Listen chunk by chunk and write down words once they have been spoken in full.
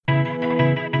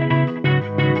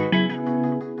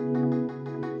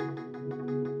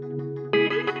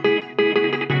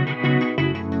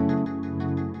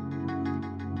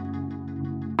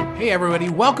Hey everybody,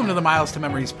 welcome to the Miles to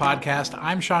Memories podcast.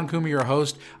 I'm Sean Coomer, your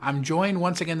host. I'm joined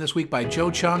once again this week by Joe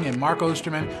Chung and Mark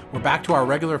Osterman. We're back to our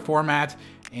regular format,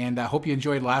 and I hope you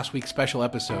enjoyed last week's special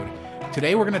episode.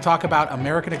 Today we're going to talk about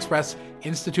American Express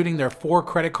instituting their 4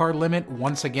 credit card limit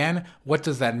once again. What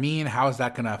does that mean? How is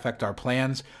that going to affect our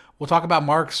plans? We'll talk about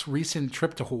Mark's recent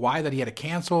trip to Hawaii that he had to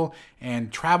cancel,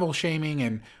 and travel shaming,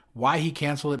 and why he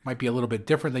canceled it might be a little bit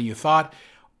different than you thought.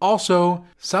 Also,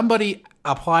 somebody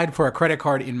applied for a credit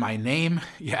card in my name.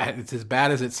 Yeah, it's as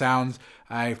bad as it sounds.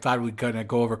 I thought we'd kind of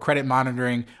go over credit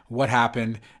monitoring, what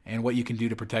happened, and what you can do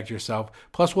to protect yourself.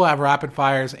 Plus, we'll have rapid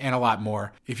fires and a lot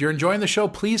more. If you're enjoying the show,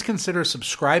 please consider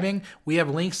subscribing. We have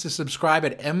links to subscribe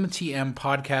at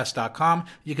mtmpodcast.com.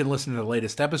 You can listen to the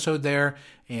latest episode there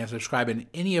and subscribe in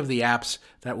any of the apps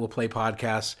that will play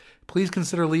podcasts. Please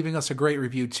consider leaving us a great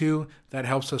review too. That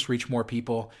helps us reach more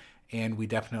people, and we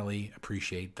definitely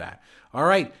appreciate that. All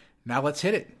right, now let's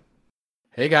hit it.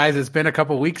 Hey guys, it's been a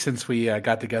couple weeks since we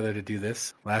got together to do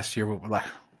this. Last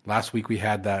week we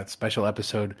had that special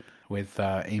episode with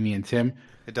Amy and Tim.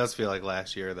 It does feel like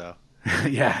last year though.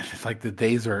 Yeah, it's like the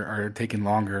days are taking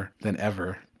longer than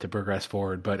ever to progress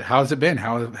forward. But how's it been?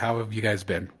 How have you guys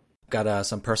been? Got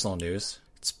some personal news.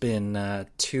 It's been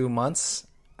 2 months.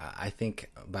 I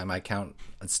think by my count,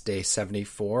 it's day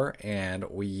 74, and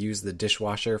we used the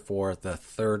dishwasher for the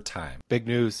 3rd time. Big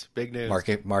news. Mark,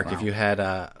 wow. If you had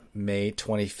May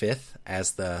 25th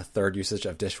as the 3rd usage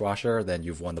of dishwasher, then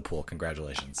you've won the pool.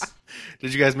 Congratulations.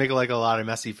 Did you guys make like a lot of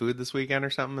messy food this weekend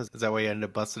or something? Is that why you ended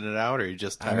up busting it out, or you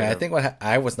just tired I think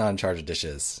I was not in charge of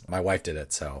dishes. My wife did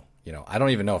it, so I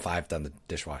don't even know if I've done the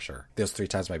dishwasher. Those 3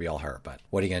 times might be all her, but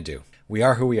what are you going to do? We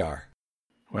are who we are.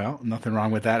 Well, nothing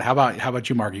wrong with that. How about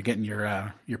you, Mark? You getting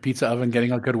your pizza oven,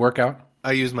 getting a good workout?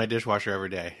 I use my dishwasher every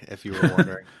day, if you were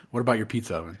wondering. What about your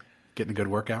pizza oven? Getting a good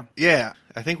workout? Yeah,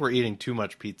 I think we're eating too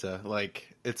much pizza.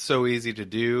 Like, it's so easy to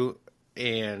do,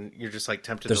 and you're just like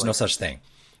tempted. There's no such thing.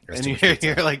 And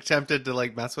you're like tempted to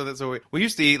like mess with it. So we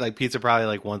used to eat like pizza probably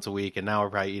like once a week, and now we're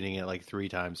probably eating it like 3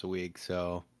 times a week.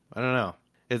 So I don't know.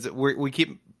 We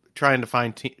keep trying to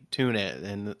fine tune it,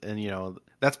 and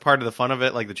that's part of the fun of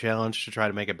it, like the challenge to try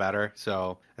to make it better.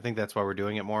 So I think that's why we're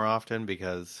doing it more often,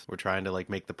 because we're trying to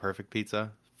like make the perfect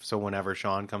pizza. So whenever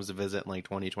Sean comes to visit in like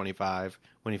 2025,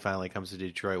 when he finally comes to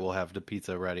Detroit, we'll have the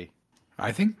pizza ready.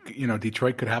 I think,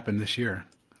 Detroit could happen this year.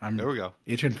 There we go.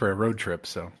 Itching for a road trip,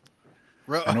 so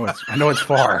I know it's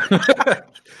far.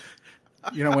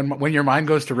 When your mind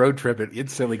goes to road trip, it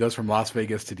instantly goes from Las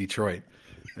Vegas to Detroit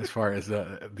as far as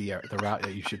the route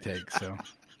that you should take. So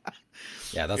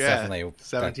yeah, that's definitely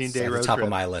 17-day road at the top trip. Of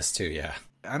my list too. Yeah,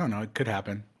 I don't know. It could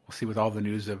happen. We'll see with all the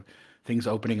news of things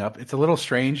opening up. It's a little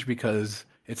strange because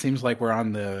it seems like we're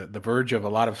on the verge of a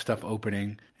lot of stuff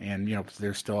opening, and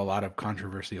there's still a lot of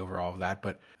controversy over all of that.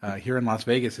 But here in Las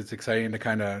Vegas, it's exciting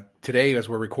to today, as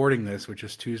we're recording this, which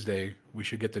is Tuesday, we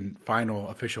should get the final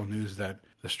official news that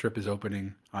the Strip is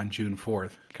opening on June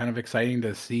 4th. Kind of exciting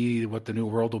to see what the new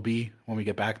world will be when we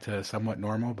get back to somewhat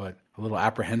normal, but a little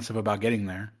apprehensive about getting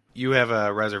there. You have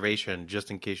a reservation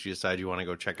just in case you decide you want to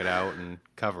go check it out and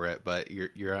cover it, but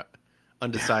you're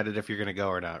undecided if you're going to go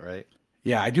or not, right?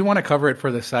 Yeah, I do want to cover it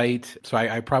for the site, so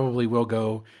I probably will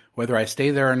go. Whether I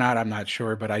stay there or not, I'm not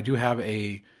sure, but I do have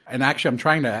and actually I'm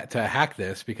trying to hack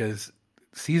this because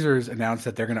Caesars announced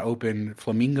that they're going to open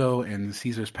Flamingo and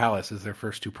Caesars Palace as their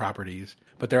first 2 properties,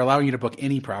 but they're allowing you to book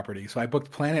any property. So I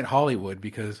booked Planet Hollywood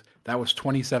because that was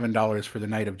 $27 for the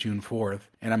night of June 4th,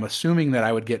 and I'm assuming that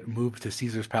I would get moved to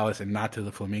Caesars Palace and not to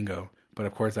the Flamingo. But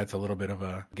of course, that's a little bit of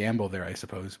a gamble there, I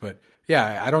suppose. But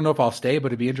yeah, I don't know if I'll stay, but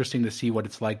it'd be interesting to see what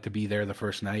it's like to be there the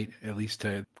first night, at least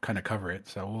to kind of cover it.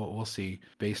 So we'll see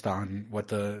based on what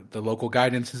the local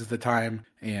guidance is at the time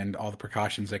and all the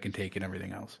precautions I can take and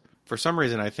everything else. For some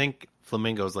reason, I think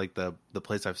Flamingo is like the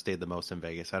place I've stayed the most in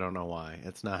Vegas. I don't know why.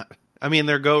 It's not. I mean,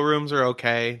 their go rooms are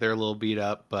okay. They're a little beat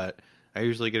up, but I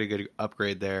usually get a good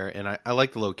upgrade there. And I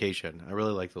like the location. I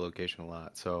really like the location a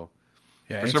lot. So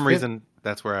yeah, for some reason,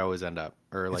 that's where I always end up.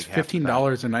 Or like it's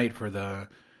 $15 a night for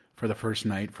the first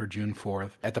night for June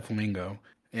 4th at the Flamingo.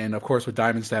 And of course, with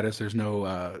Diamond status, there's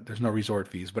no resort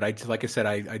fees. But like I said,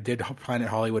 I did Planet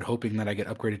Hollywood hoping that I get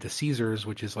upgraded to Caesars,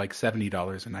 which is like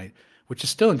 $70 a night, which is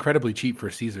still incredibly cheap for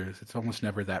Caesars. It's almost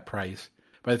never that price.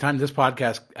 By the time this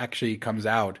podcast actually comes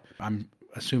out, I'm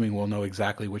assuming we'll know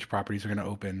exactly which properties are going to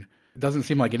open. It doesn't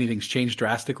seem like anything's changed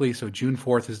drastically. So June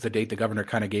 4th is the date the governor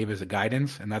kind of gave as a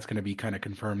guidance, and that's going to be kind of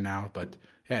confirmed now. But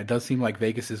yeah, it does seem like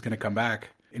Vegas is going to come back.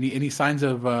 Any signs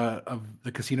of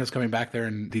the casinos coming back there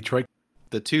in Detroit?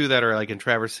 the two that are like in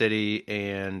Traverse City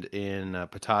and in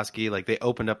Petoskey, like they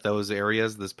opened up those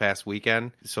areas this past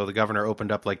weekend. So the governor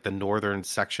opened up like the northern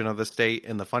section of the state.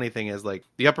 And the funny thing is, like,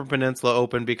 the Upper Peninsula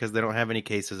opened because they don't have any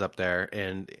cases up there.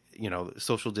 And, you know,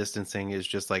 social distancing is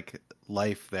just like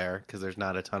life there because there's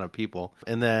not a ton of people.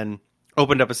 And then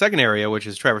opened up a second area, which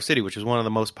is Traverse City, which is one of the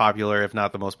most popular, if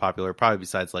not the most popular, probably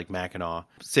besides like Mackinac,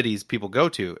 cities people go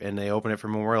to, and they open it for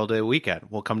Memorial Day weekend.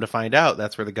 Well, come to find out,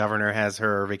 that's where the governor has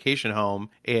her vacation home,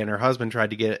 and her husband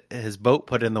tried to get his boat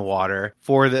put in the water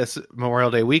for this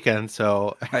Memorial Day weekend.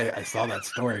 So I saw that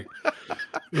story.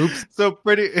 Oops. So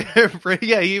pretty,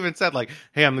 yeah, he even said like,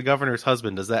 hey, I'm the governor's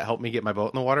husband. Does that help me get my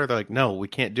boat in the water? They're like, no, we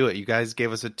can't do it. You guys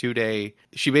gave us a 2-day.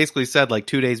 She basically said like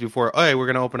 2 days before, oh, hey, we're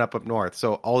going to open up north.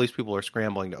 So all these people are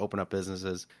scrambling to open up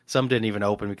businesses. Some didn't even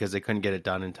open because they couldn't get it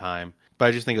done in time. But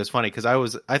I just think it was funny because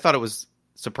I thought it was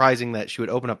surprising that she would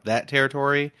open up that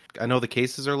territory. I know the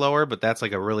cases are lower, but that's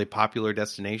like a really popular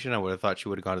destination. I would have thought she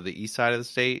would have gone to the east side of the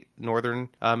state, northern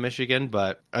Michigan,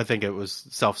 but I think it was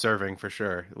self-serving for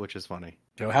sure, which is funny.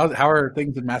 Joe, how are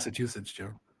things in Massachusetts,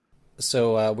 Joe?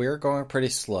 So we're going pretty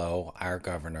slow. Our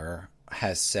governor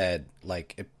has said,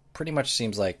 like, it pretty much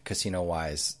seems like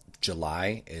casino-wise,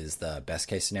 July is the best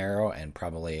case scenario and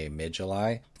probably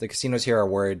mid-July. The casinos here are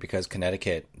worried because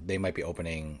Connecticut, they might be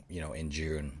opening, in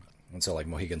June. And so like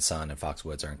Mohegan Sun and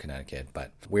Foxwoods are in Connecticut,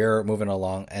 but we're moving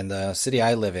along. And the city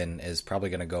I live in is probably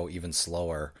going to go even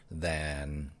slower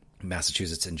than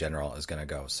Massachusetts in general is going to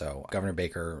go. So Governor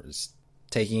Baker is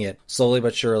taking it slowly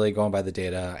but surely, going by the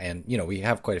data. And, we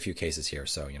have quite a few cases here.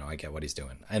 So, I get what he's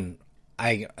doing. And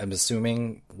I am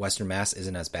assuming Western Mass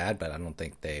isn't as bad, but I don't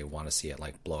think they want to see it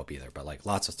like blow up either. But like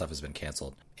lots of stuff has been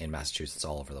canceled in Massachusetts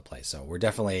all over the place. So we're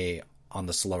definitely on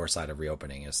the slower side of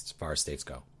reopening as far as states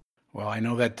go. Well, I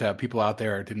know that people out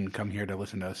there didn't come here to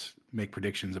listen to us make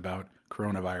predictions about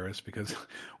coronavirus because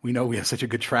we know we have such a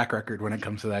good track record when it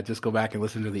comes to that. Just go back and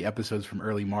listen to the episodes from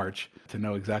early March to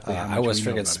know exactly how much I was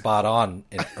freaking spot on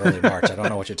in early March. I don't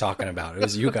know what you're talking about. It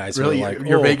was you guys really, who were like,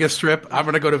 your Vegas trip. I'm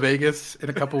going to go to Vegas in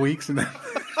a couple weeks. And then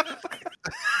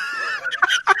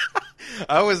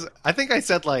I think I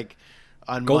said like,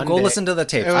 Go listen to the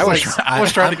tapes. I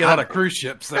was trying to get out of cruise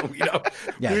ships. So,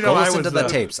 go listen to the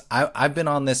tapes. I've been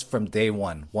on this from day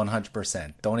one,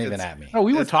 100%. Don't even at me. No,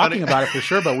 we were talking about it for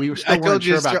sure, but we still weren't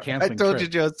sure about canceling. I told you,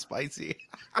 Joe, it's spicy.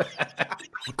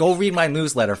 Go read my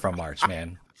newsletter from March,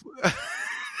 man.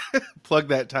 Plug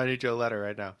that Tiny Joe letter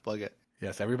right now. Plug it.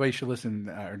 Yes, everybody should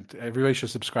listen. Everybody should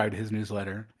subscribe to his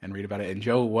newsletter and read about it. And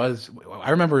Joe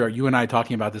I remember you and I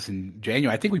talking about this in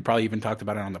January. I think we probably even talked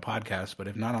about it on the podcast, but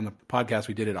if not on the podcast,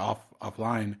 we did it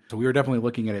offline. So we were definitely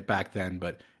looking at it back then.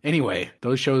 But anyway,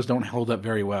 those shows don't hold up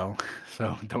very well,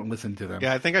 so don't listen to them.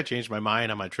 Yeah, I think I changed my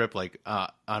mind on my trip. Like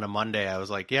on a Monday, I was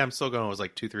like, yeah, I'm still going. It was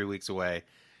like 2-3 weeks away.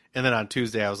 And then on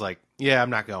Tuesday, I was like, yeah, I'm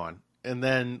not going. And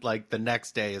then like the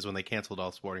next day is when they canceled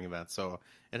all sporting events. So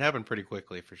it happened pretty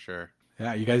quickly for sure.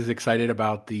 Yeah, you guys excited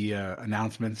about the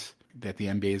announcements that the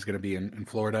NBA is going to be in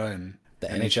Florida and the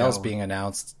NHL is being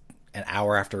announced an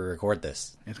hour after we record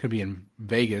this. It's going to be in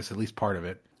Vegas, at least part of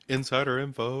it. Insider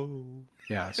info.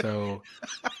 Yeah, so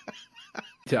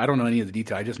I don't know any of the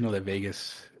detail. I just know that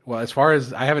Vegas. Well, as far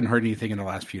as I haven't heard anything in the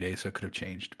last few days, so it could have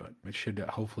changed, but it should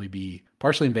hopefully be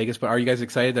partially in Vegas. But are you guys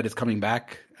excited that it's coming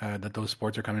back? That those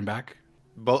sports are coming back?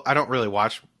 Both. I don't really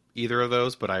watch either of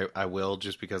those, but I will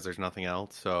just because there's nothing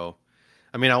else. So.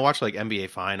 I mean, I'll watch like NBA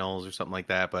finals or something like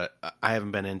that, but I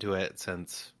haven't been into it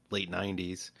since late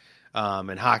 90s.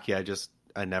 And hockey,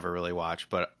 I never really watch,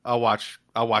 but I'll watch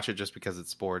it just because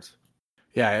it's sports.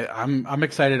 Yeah, I'm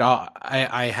excited.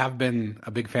 I have been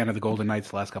a big fan of the Golden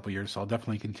Knights the last couple of years, so I'll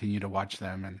definitely continue to watch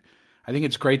them. And I think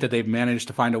it's great that they've managed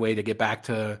to find a way to get back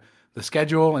to the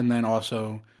schedule and then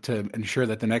also to ensure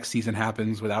that the next season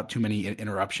happens without too many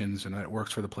interruptions and that it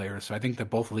works for the players. So I think that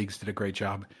both leagues did a great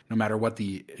job, no matter what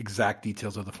the exact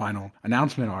details of the final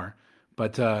announcement are.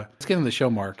 But let's get into the show,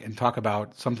 Mark, and talk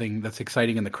about something that's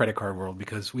exciting in the credit card world,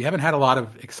 because we haven't had a lot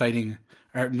of exciting,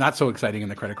 or not so exciting in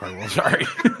the credit card world, sorry.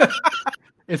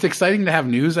 It's exciting to have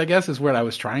news, I guess, is what I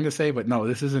was trying to say. But no,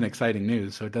 this isn't exciting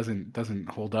news, so it doesn't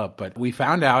hold up. But we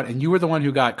found out, and you were the one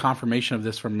who got confirmation of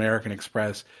this from American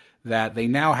Express, that they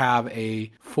now have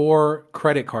a 4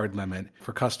 credit card limit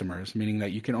for customers, meaning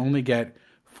that you can only get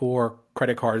 4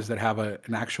 credit cards that have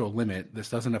an actual limit. This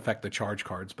doesn't affect the charge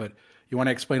cards, but you want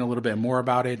to explain a little bit more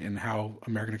about it and how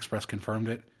American Express confirmed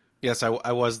it? Yes,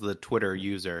 I was the Twitter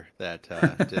user that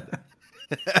did that.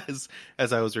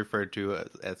 as I was referred to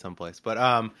at some place.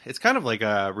 But it's kind of like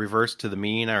a reverse to the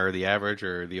mean or the average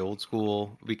or the old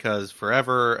school, because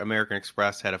forever American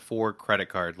Express had a 4 credit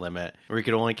card limit where you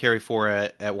could only carry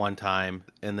 4 at one time,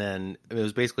 and then it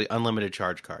was basically unlimited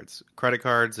charge cards. Credit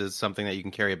cards is something that you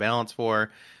can carry a balance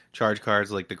for. Charge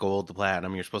cards like the gold, the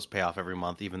platinum, you're supposed to pay off every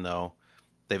month, even though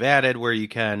they've added where you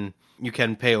can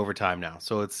pay over time now.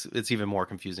 So it's even more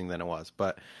confusing than it was.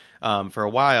 But for a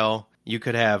while, you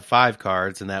could have 5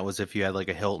 cards, and that was if you had like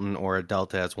a Hilton or a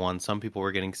Delta as one. Some people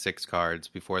were getting 6 cards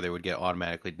before they would get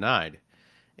automatically denied.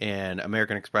 And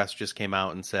American Express just came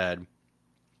out and said,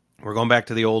 we're going back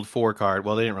to the old 4 card.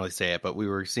 Well, they didn't really say it, but we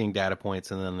were seeing data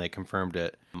points, and then they confirmed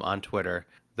it on Twitter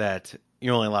that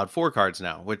you're only allowed 4 cards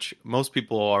now, which most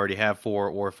people already have 4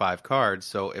 or 5 cards.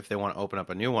 So if they want to open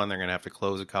up a new one, they're going to have to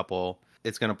close a couple.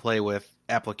 It's going to play with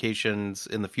applications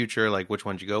in the future, like which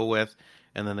ones you go with.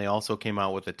 And then they also came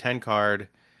out with a 10 card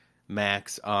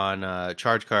max on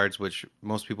charge cards, which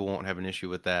most people won't have an issue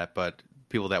with that, but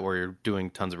people that were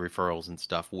doing tons of referrals and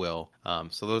stuff will.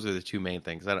 So those are the 2 main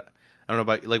things. I don't know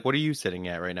about, like, what are you sitting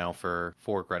at right now for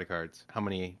 4 credit cards? How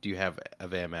many do you have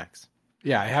of Amex?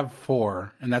 Yeah, I have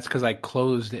 4, and that's because I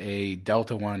closed a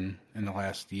Delta one in the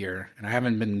last year, and I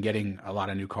haven't been getting a lot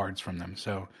of new cards from them.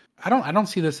 So I don't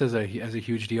see this as a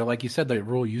huge deal. Like you said, the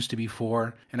rule used to be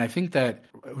 4, and I think that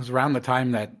it was around the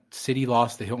time that Citi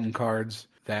lost the Hilton cards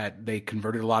that they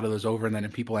converted a lot of those over, and then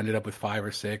people ended up with 5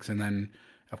 or 6, and then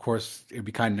of course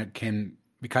it kind of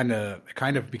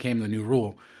became the new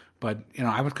rule. But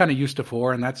I was kind of used to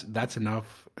 4, and that's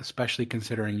enough, especially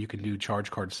considering you can do charge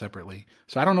cards separately.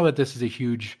 So I don't know that this is a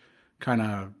huge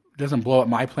doesn't blow up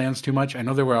my plans too much. I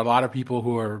know there were a lot of people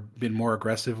who are been more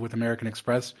aggressive with American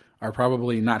Express are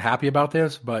probably not happy about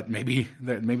this, but maybe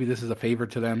this is a favor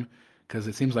to them, because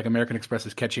it seems like American Express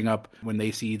is catching up when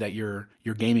they see that you're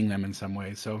gaming them in some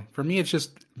way. So for me, it's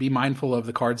just be mindful of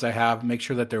the cards I have, make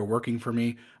sure that they're working for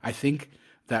me. I think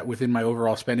that within my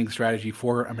overall spending strategy,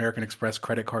 4 American Express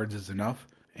credit cards is enough.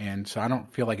 And so I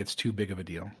don't feel like it's too big of a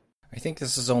deal. I think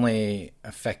this is only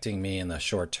affecting me in the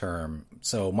short term.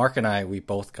 So Mark and I, we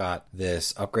both got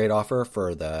this upgrade offer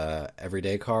for the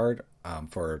Everyday card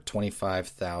for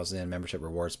 25,000 membership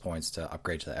rewards points to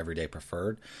upgrade to the Everyday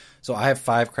Preferred. So I have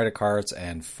 5 credit cards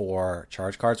and 4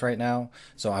 charge cards right now.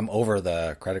 So I'm over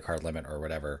the credit card limit or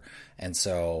whatever. And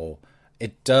so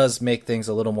it does make things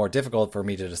a little more difficult for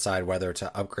me to decide whether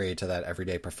to upgrade to that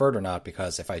Everyday Preferred or not,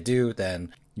 because if I do,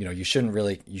 then you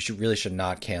should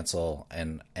not cancel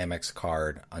an Amex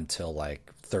card until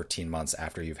like 13 months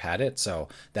after you've had it. So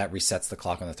that resets the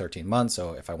clock on the 13 months.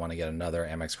 So if I want to get another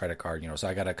Amex credit card, so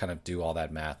I got to kind of do all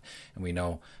that math, and we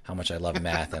know how much I love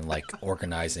math and like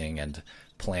organizing and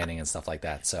planning and stuff like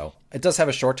that. So it does have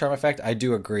a short-term effect. I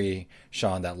do agree,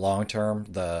 Sean, that long-term,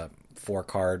 the 4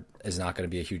 card is not going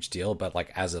to be a huge deal, but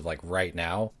like as of like right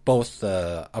now, both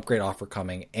the upgrade offer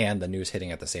coming and the news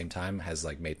hitting at the same time has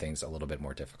like made things a little bit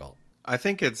more difficult. I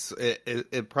think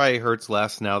it probably hurts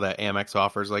less now that Amex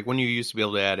offers, like when you used to be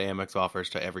able to add Amex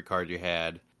offers to every card you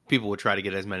had, people would try to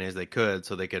get as many as they could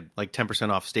so they could, like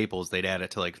 10% off Staples, they'd add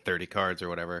it to like 30 cards or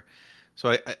whatever.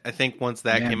 So I think once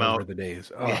that came out, the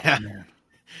days. Man.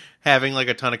 Having like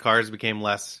a ton of cards became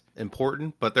less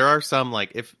important, but there are some,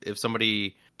 like if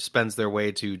somebody spends their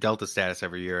way to Delta status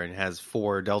every year and has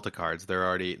 4 Delta cards,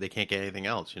 they can't get anything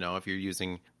else. If you're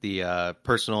using the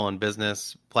personal and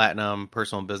business platinum,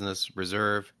 personal and business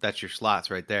reserve, that's your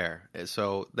slots right there.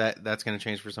 So that's going to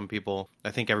change for some people. I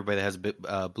think everybody that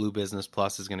has Blue Business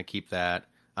Plus is going to keep that.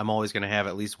 I'm always going to have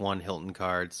at least 1 Hilton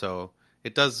card. So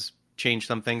it does change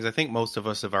some things. I think most of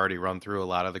us have already run through a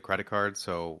lot of the credit cards,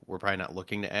 so we're probably not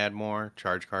looking to add more.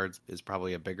 Charge cards is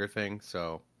probably a bigger thing,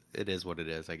 so it is what it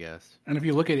is, I guess. And if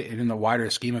you look at it in the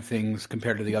wider scheme of things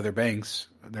compared to the other banks,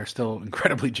 they're still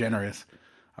incredibly generous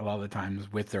a lot of the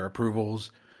times with their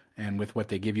approvals and with what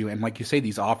they give you. And like you say,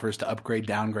 these offers to upgrade,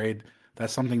 downgrade,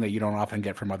 that's something that you don't often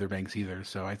get from other banks either.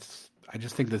 So I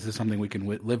just think this is something we can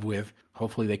live with.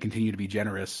 Hopefully they continue to be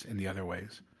generous in the other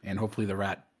ways. And hopefully the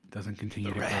rat doesn't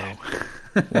continue to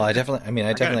grow. Well, I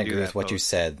definitely agree with what you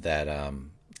said, that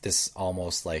this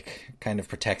almost like kind of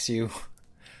protects you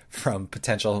from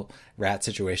potential rat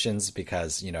situations,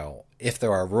 because if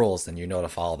there are rules, then to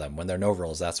follow them. When there are no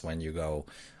rules, that's when you go,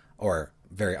 or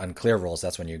very unclear rules,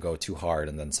 that's when you go too hard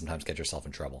and then sometimes get yourself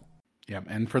in trouble. Yeah,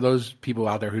 and for those people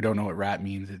out there who don't know what rat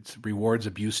means, it's Rewards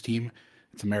Abuse Team.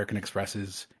 It's American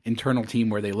Express's internal team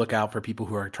where they look out for people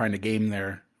who are trying to game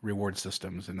their reward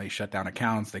systems, and they shut down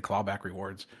accounts, they claw back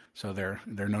rewards. So they're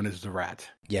known as the rat.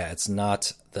 Yeah, it's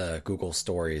not the Google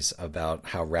stories about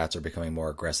how rats are becoming more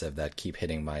aggressive that keep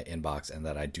hitting my inbox and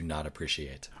that I do not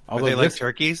appreciate. Are they like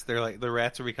turkeys? They're like the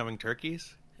rats are becoming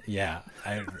turkeys? Yeah,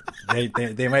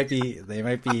 they might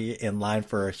be in line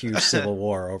for a huge civil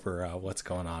war over what's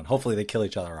going on. Hopefully, they kill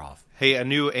each other off. Hey, a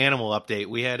new animal update.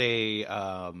 We had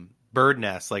a bird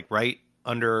nest like right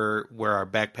under where our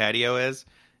back patio is,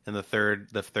 and the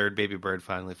third baby bird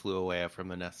finally flew away from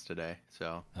the nest today.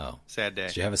 So, sad day.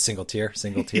 Did you have a single tier?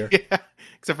 Yeah,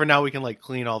 except for now we can like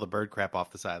clean all the bird crap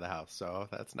off the side of the house. So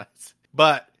that's nice.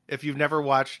 But if you've never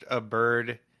watched a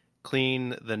bird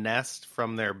clean the nest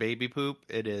from their baby poop,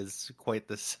 it is quite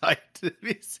the sight to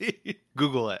be seen.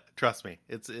 Google it. Trust me,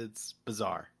 it's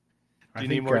bizarre. Do you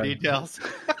need more details?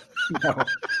 No,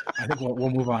 I think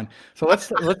we'll move on. So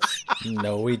let's.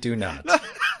 No, we do not.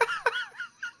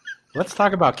 Let's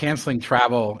talk about canceling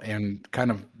travel and kind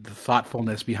of the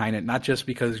thoughtfulness behind it, not just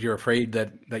because you're afraid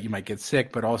that you might get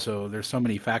sick, but also there's so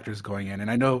many factors going in. And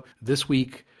I know this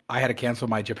week I had to cancel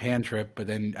my Japan trip, but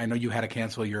then I know you had to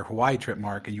cancel your Hawaii trip,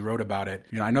 Mark, and you wrote about it.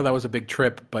 I know that was a big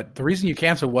trip, but the reason you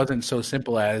canceled wasn't so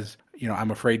simple as,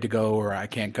 I'm afraid to go or I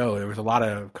can't go. There was a lot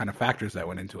of kind of factors that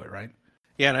went into it, right?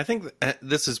 Yeah, and I think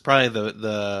this is probably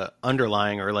the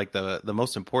underlying or like the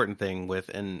most important thing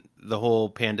within the whole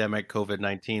pandemic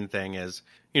COVID-19 thing is,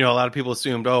 a lot of people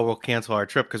assumed, we'll cancel our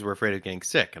trip because we're afraid of getting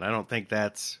sick. And I don't think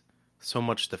that's so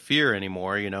much the fear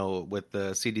anymore, with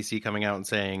the CDC coming out and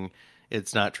saying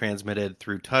it's not transmitted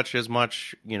through touch as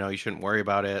much, you shouldn't worry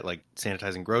about it. Like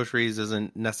sanitizing groceries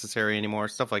isn't necessary anymore,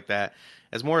 stuff like that.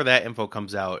 As more of that info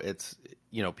comes out, it's,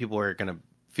 people are going to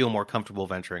feel more comfortable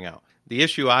venturing out. The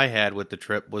issue I had with the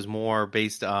trip was more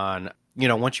based on,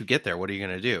 once you get there, what are you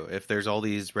going to do? If there's all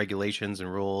these regulations and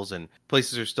rules and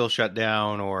places are still shut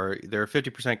down or they're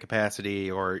 50% capacity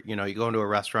or, you go into a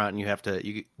restaurant and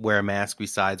you wear a mask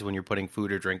besides when you're putting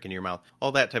food or drink in your mouth,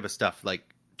 all that type of stuff, like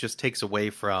just detracts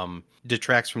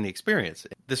from the experience.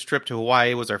 This trip to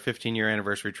Hawaii was our 15-year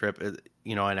anniversary trip, and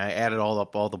I added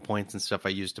all the points and stuff I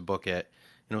used to book it,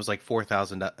 and it was like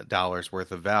 $4,000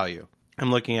 worth of value. I'm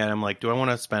looking at it, I'm like, do I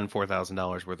want to spend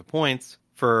 $4,000 worth of points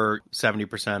for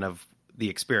 70% of the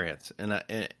experience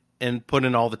and put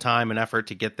in all the time and effort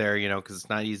to get there, because it's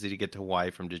not easy to get to Hawaii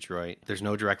from Detroit. There's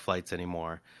no direct flights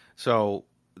anymore. So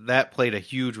that played a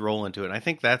huge role into it. And I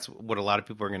think that's what a lot of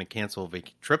people are going to cancel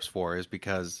trips for is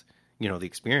because, the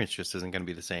experience just isn't going to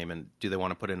be the same. And do they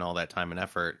want to put in all that time and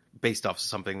effort based off of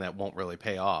something that won't really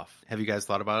pay off? Have you guys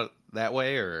thought about it that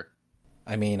way or?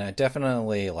 I mean, I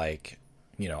definitely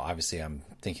obviously I'm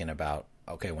thinking about,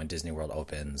 okay, when Disney World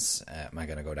opens, am I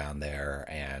going to go down there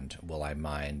and will I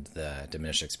mind the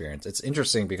diminished experience? It's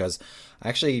interesting because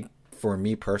actually, for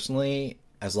me personally,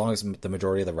 as long as the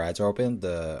majority of the rides are open,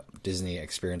 the Disney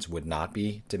experience would not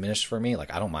be diminished for me.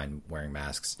 Like, I don't mind wearing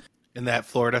masks. In that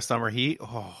Florida summer heat?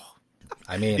 Oh.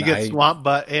 I mean, you get swamp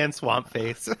butt and swamp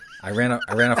face. I ran a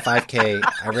 5K.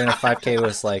 I ran a 5K. It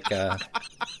was like,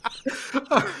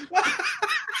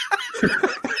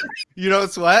 you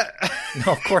don't sweat?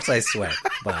 No, of course I sweat,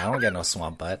 but I don't get no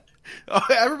swamp butt. Oh,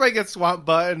 everybody gets swamp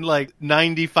butt in like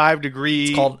 95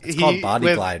 degree. It's called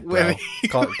Body Glide, bro.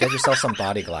 Get yourself some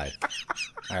Body Glide.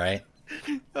 All right.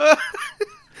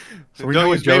 So we know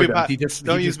what Joe does. He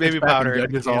don't use baby powder. He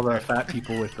judges all the fat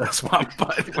people with swamp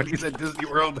butt when he's at Disney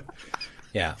World.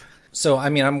 Yeah. So, I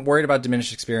mean, I'm worried about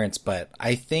diminished experience, but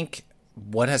I think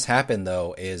what has happened,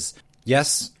 though, is,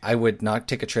 yes, I would not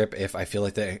take a trip if I feel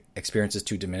like the experience is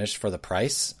too diminished for the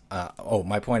price.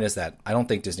 My point is that I don't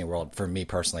think Disney World, for me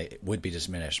personally, would be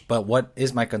diminished. But what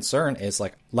is my concern is,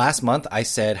 like, last month I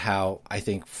said how I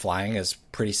think flying is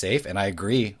pretty safe, and I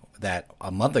agree that a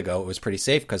month ago it was pretty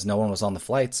safe because no one was on the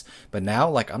flights. But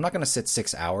now, like, I'm not going to sit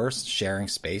 6 hours sharing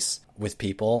space with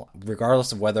people,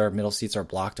 regardless of whether middle seats are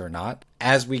blocked or not.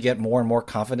 As we get more and more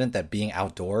confident that being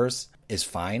outdoors is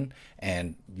fine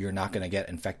and you're not going to get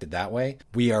infected that way,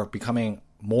 we are becoming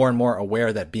more and more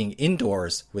aware that being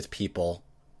indoors with people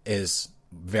is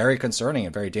very concerning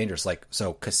and very dangerous. Like,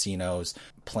 so casinos,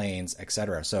 planes,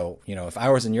 etc. So, if I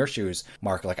was in your shoes,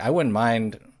 Mark, like, I wouldn't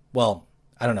mind, well,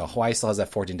 I don't know. Hawaii still has that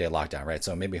 14-day lockdown, right?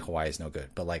 So maybe Hawaii is no good.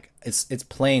 But like, it's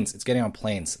planes. It's getting on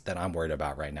planes that I'm worried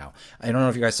about right now. I don't know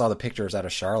if you guys saw the pictures out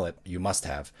of Charlotte. You must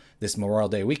have, this Memorial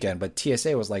Day weekend. But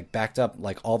TSA was like backed up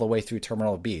like all the way through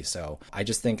Terminal B. So I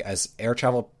just think as air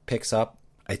travel picks up,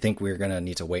 I think we're going to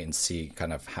need to wait and see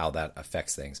kind of how that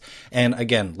affects things. And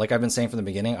again, like I've been saying from the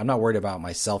beginning, I'm not worried about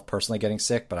myself personally getting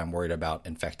sick, but I'm worried about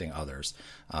infecting others.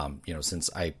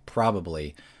 Since I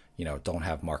probably, don't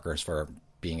have markers for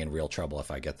being in real trouble if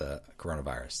I get the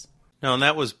coronavirus. No, and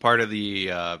that was part of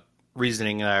the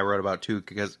reasoning that I wrote about too,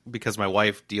 because my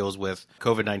wife deals with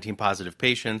COVID-19 positive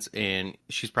patients, and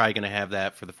she's probably going to have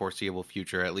that for the foreseeable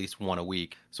future, at least one a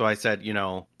week. So I said,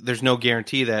 there's no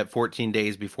guarantee that 14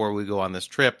 days before we go on this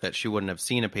trip that she wouldn't have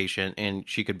seen a patient and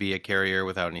she could be a carrier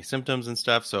without any symptoms and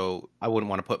stuff. So I wouldn't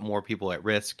want to put more people at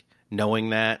risk,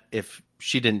 knowing that if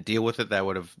she didn't deal with it, that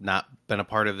would have not been a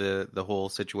part of the whole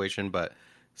situation. But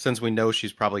since we know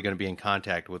she's probably going to be in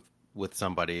contact with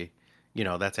somebody,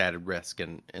 that's added risk,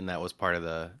 and that was part of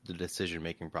the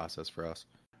decision-making process for us.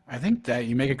 I think that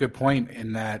you make a good point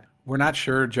in that we're not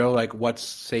sure, Joe, like what's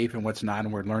safe and what's not,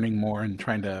 and we're learning more and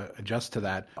trying to adjust to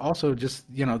that. Also, just,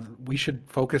 we should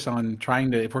focus on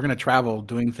trying to, if we're going to travel,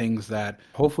 doing things that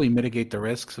hopefully mitigate the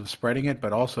risks of spreading it,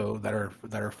 but also that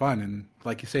are fun. And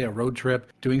like you say, a road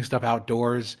trip, doing stuff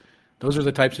outdoors, those are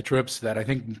the types of trips that I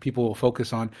think people will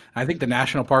focus on. I think the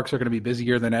national parks are going to be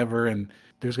busier than ever, and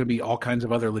there's going to be all kinds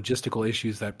of other logistical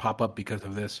issues that pop up because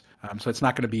of this. So it's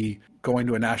not going to be going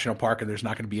to a national park and there's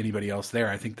not going to be anybody else there.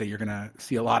 I think that you're going to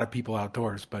see a lot of people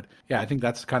outdoors. But yeah, I think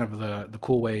that's kind of the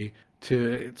cool way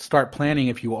to start planning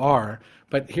if you are.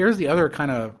 But here's the other kind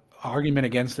of argument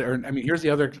against it. Here's the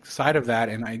other side of that,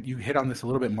 and you hit on this a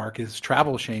little bit, Mark, is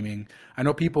travel shaming. I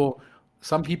know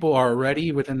some people are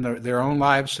ready within their own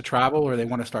lives to travel, or they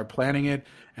want to start planning it,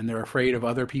 and they're afraid of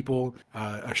other people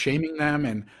shaming them.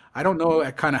 And I don't know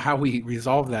kind of how we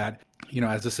resolve that,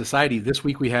 as a society. This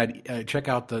week we had, check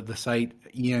out the site,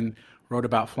 Ian wrote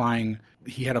about flying.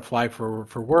 He had to fly for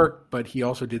work, but he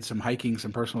also did some hiking,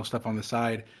 some personal stuff on the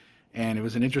side. And it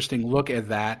was an interesting look at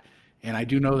that. And I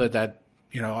do know that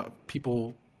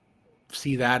people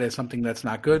see that as something that's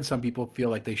not good. Some people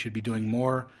feel like they should be doing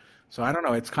more. So I don't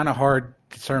know. It's kind of hard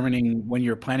determining when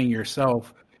you're planning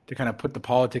yourself to kind of put the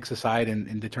politics aside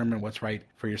and determine what's right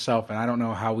for yourself. And I don't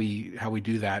know how we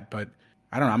do that, but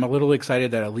I don't know. I'm a little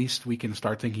excited that at least we can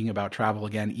start thinking about travel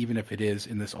again, even if it is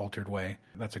in this altered way.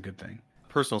 That's a good thing.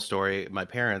 Personal story, my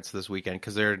parents this weekend,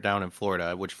 because they're down in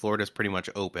Florida, which Florida's pretty much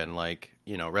open. Like,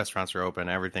 restaurants are open,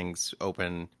 everything's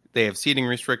open. They have seating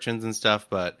restrictions and stuff,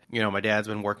 but, my dad's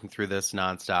been working through this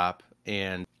nonstop,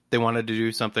 and they wanted to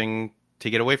do something to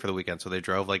get away for the weekend. So they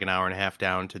drove like an hour and a half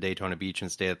down to Daytona Beach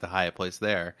and stayed at the Hyatt place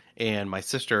there. And my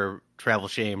sister travel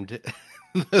shamed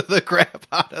the crap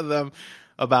out of them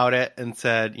about it and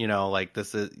said,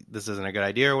 this isn't a good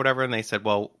idea or whatever. And they said,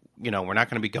 well, we're not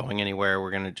going to be going anywhere.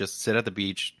 We're going to just sit at the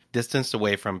beach, distanced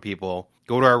away from people,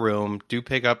 go to our room, do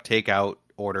pickup, takeout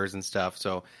orders and stuff.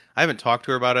 So I haven't talked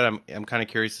to her about it. I'm kind of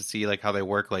curious to see like how they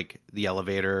work, like the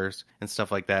elevators and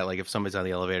stuff like that. Like if somebody's on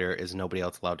the elevator, is nobody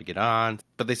else allowed to get on?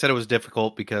 But they said it was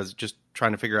difficult because just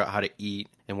trying to figure out how to eat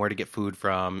and where to get food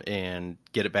from and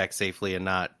get it back safely and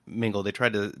not mingle. They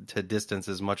tried to distance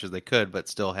as much as they could, but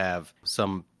still have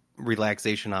some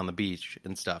relaxation on the beach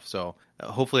and stuff. So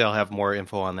hopefully I'll have more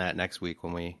info on that next week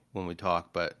when we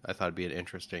talk, but I thought it'd be an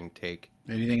interesting take.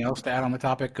 Anything else to add on the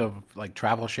topic of like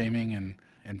travel shaming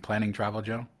and planning travel,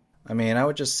 Joe? I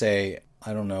would just say,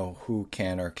 I don't know who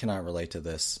can or cannot relate to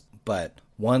this, but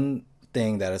one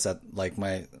thing that is that like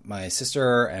my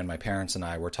sister and my parents and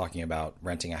I were talking about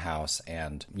renting a house,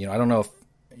 and I don't know if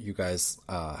you guys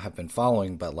have been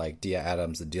following, but like Dia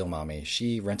Adams, the Deal Mommy,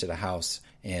 she rented a house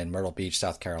in Myrtle Beach,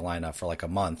 South Carolina for like a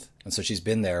month. And so she's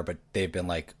been there, but they've been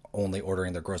like only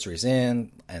ordering their groceries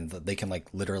in, and they can like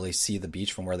literally see the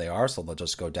beach from where they are. So they'll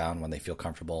just go down when they feel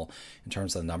comfortable in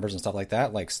terms of the numbers and stuff like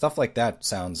that. Like stuff like that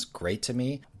sounds great to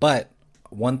me. But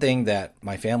one thing that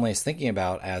my family is thinking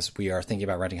about as we are thinking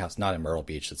about renting a house, not in Myrtle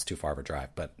Beach, it's too far of a drive,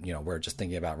 but we're just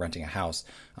thinking about renting a house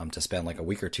to spend like a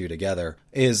week or two together,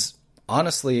 is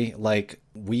honestly, like,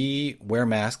 we wear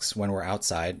masks when we're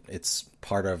outside. It's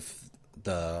part of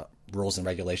the rules and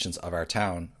regulations of our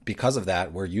town. Because of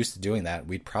that, we're used to doing that.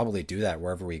 We'd probably do that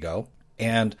wherever we go.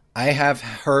 And I have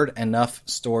heard enough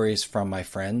stories from my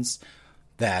friends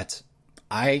that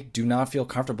I do not feel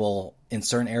comfortable in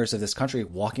certain areas of this country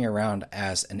walking around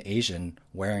as an Asian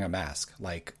wearing a mask.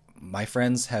 Like, my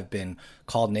friends have been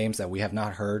called names that we have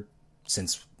not heard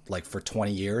since like for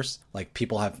 20 years. Like,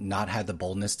 people have not had the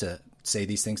boldness to say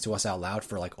these things to us out loud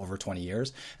for like over 20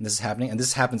 years. And this is happening. And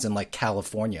this happens in like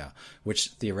California, which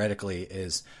theoretically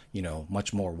is,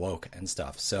 much more woke and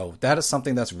stuff. So that is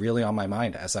something that's really on my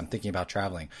mind as I'm thinking about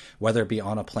traveling, whether it be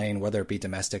on a plane, whether it be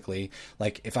domestically.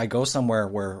 Like, if I go somewhere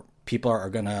where people are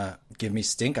going to give me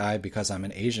stink eye because I'm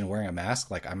an Asian wearing a mask,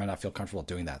 like, I might not feel comfortable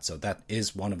doing that. So that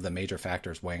is one of the major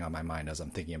factors weighing on my mind as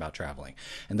I'm thinking about traveling.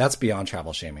 And that's beyond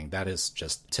travel shaming. That is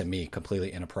just, to me,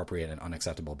 completely inappropriate and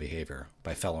unacceptable behavior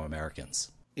by fellow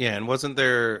Americans. Yeah, and was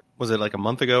it like a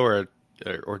month ago or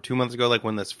or 2 months ago, like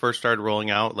when this first started rolling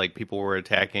out, like people were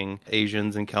attacking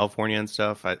Asians in California and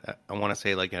stuff. I want to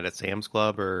say like at a Sam's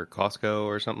Club or Costco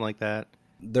or something like that.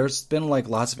 There's been like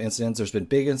lots of incidents. There's been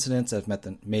big incidents that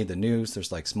have made the news.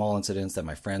 There's like small incidents that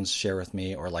my friends share with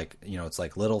me, or like, it's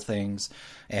like little things.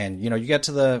 And, you get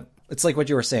to it's like what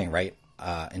you were saying, right?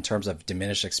 In terms of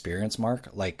diminished experience, Mark,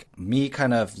 like me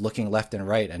kind of looking left and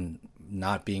right and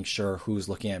not being sure who's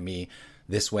looking at me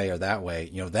this way or that way,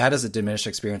 that is a diminished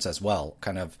experience as well.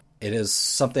 Kind of, it is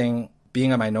something,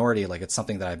 being a minority, like it's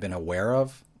something that I've been aware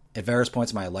of at various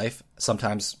points in my life,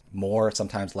 sometimes more,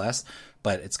 sometimes less,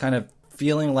 but it's kind of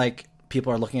feeling like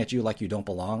people are looking at you like you don't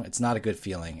belong. It's not a good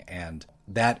feeling, and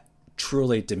that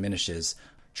truly diminishes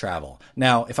travel.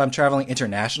 Now, if I'm traveling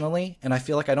internationally and I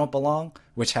feel like I don't belong,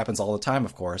 which happens all the time,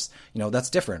 of course, that's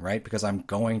different, right? Because I'm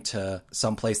going to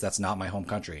some place that's not my home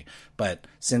country. But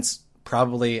since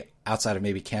probably outside of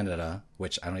maybe Canada,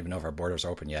 which I don't even know if our borders are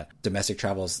open yet, domestic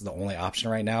travel is the only option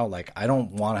right now. Like, I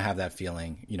don't want to have that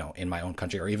feeling, in my own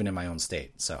country or even in my own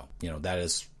state. So, that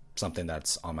is something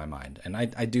that's on my mind. And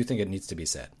I do think it needs to be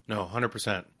said. No,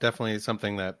 100%. Definitely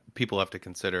something that people have to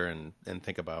consider and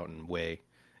think about and weigh.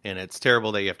 And it's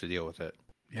terrible that you have to deal with it.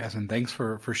 Yes, and thanks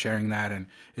for sharing that. And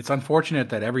it's unfortunate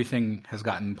that everything has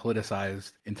gotten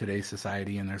politicized in today's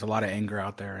society, and there's a lot of anger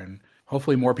out there. And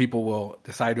hopefully more people will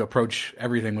decide to approach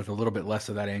everything with a little bit less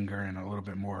of that anger and a little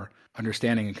bit more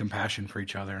understanding and compassion for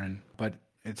each other. But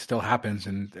it still happens,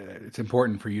 and it's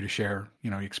important for you to share,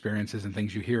 experiences and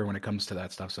things you hear when it comes to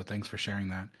that stuff. So thanks for sharing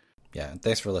that. Yeah, and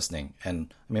thanks for listening.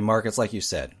 And I mean, Mark, it's like you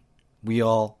said, we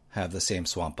all have the same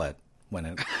swamp butt when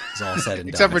it's all said and done.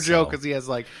 Except for Joe, because he has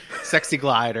like Sexy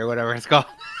Glide or whatever it's called.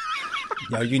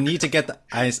 You need to get the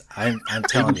ice. I'm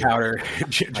telling you. Powder.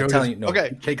 I'm telling you. No,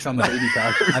 okay. Takes on the baby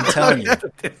powder. I'm telling you.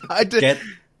 I did.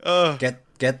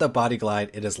 Get the Body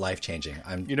Glide. It is life changing.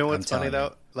 You know what's funny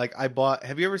though? Like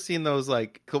have you ever seen those,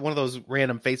 like one of those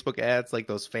random Facebook ads, like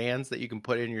those fans that you can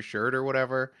put in your shirt or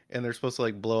whatever, and they're supposed to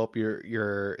like blow up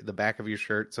the back of your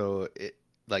shirt so it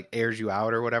like airs you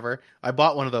out or whatever. I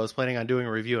bought one of those planning on doing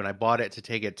a review, and I bought it to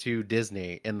take it to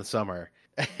Disney in the summer.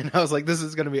 And I was like, this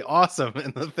is going to be awesome.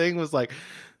 And the thing was like,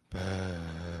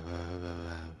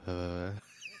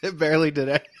 it barely did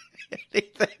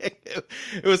anything.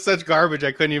 It was such garbage.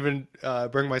 I couldn't even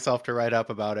bring myself to write up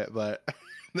about it, but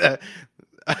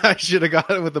I should have got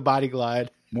it with the Body Glide.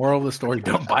 Moral of the story,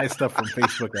 don't buy stuff from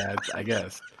Facebook ads, I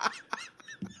guess.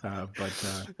 I've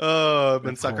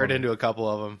been suckered into a couple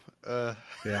of them.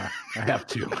 Yeah, I have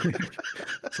too.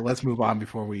 So let's move on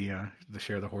before we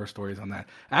share the horror stories on that.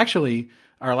 Actually,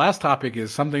 our last topic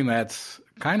is something that's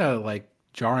kind of like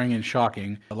jarring and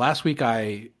shocking. Last week,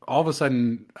 all of a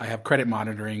sudden, I have credit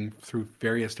monitoring through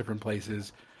various different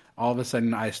places. All of a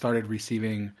sudden, I started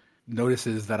receiving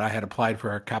notices that I had applied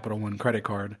for a Capital One credit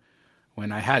card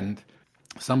when I hadn't.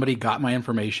 Somebody got my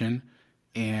information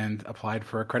and applied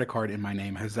for a credit card in my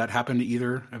name. Has that happened to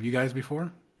either of you guys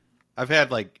before? I've had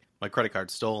like my credit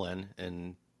card stolen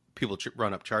and people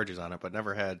run up charges on it, but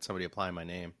never had somebody apply my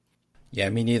name. Yeah,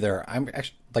 me neither. I'm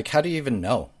actually like, how do you even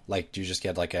know? Like, do you just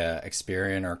get like a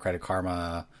Experian or Credit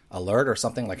Karma alert or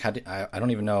something? Like, I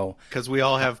don't even know. Because we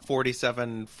all have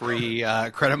 47 free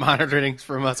credit monitorings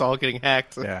from us all getting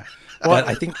hacked. Yeah. Well,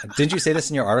 I think, didn't you say this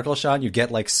in your article, Sean? You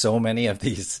get like so many of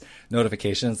these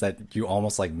notifications that you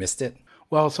almost like missed it.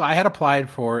 Well, so I had applied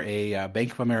for a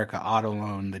Bank of America auto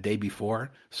loan the day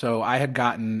before. So I had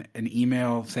gotten an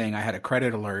email saying I had a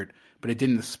credit alert, but it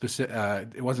didn't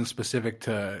it wasn't specific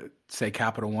to say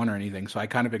Capital One or anything. So I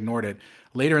kind of ignored it.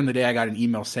 Later in the day, I got an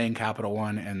email saying Capital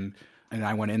One, and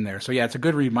I went in there. So yeah, it's a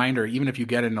good reminder, even if you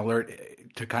get an alert,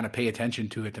 to kind of pay attention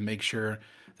to it to make sure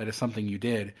that it's something you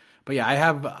did. But yeah,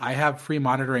 I have free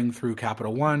monitoring through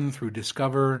Capital One, through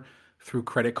Discover, through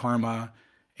Credit Karma,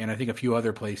 and I think a few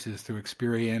other places through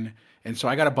Experian. And so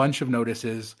I got a bunch of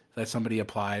notices that somebody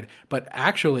applied. But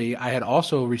actually, I had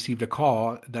also received a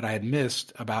call that I had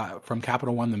missed from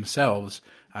Capital One themselves,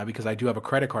 because I do have a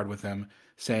credit card with them,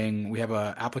 saying, we have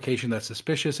an application that's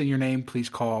suspicious in your name. Please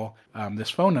call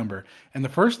this phone number. And the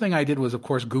first thing I did was, of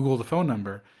course, Google the phone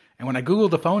number. And when I Googled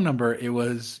the phone number, it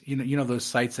was, you know those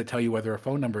sites that tell you whether a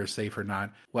phone number is safe or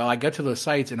not. Well, I get to those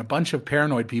sites, and a bunch of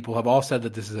paranoid people have all said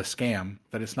that this is a scam,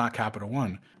 that it's not Capital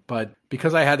One. But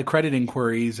because I had the credit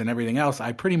inquiries and everything else,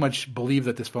 I pretty much believed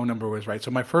that this phone number was right. So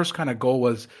my first kind of goal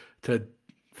was to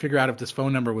figure out if this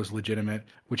phone number was legitimate,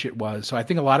 which it was. So I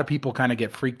think a lot of people kind of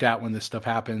get freaked out when this stuff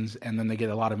happens, and then they get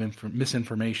a lot of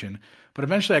misinformation. But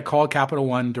eventually I called Capital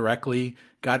One directly,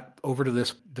 got over to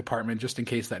this department just in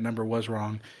case that number was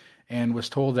wrong, and was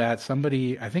told that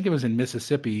somebody, I think it was in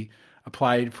Mississippi,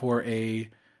 applied for a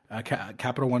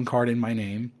Capital One card in my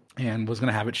name. and was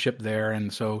going to have it shipped there.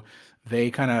 And so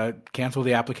they kind of canceled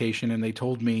the application, and they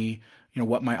told me,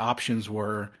 what my options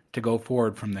were to go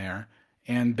forward from there.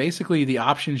 And basically the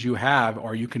options you have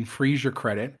are you can freeze your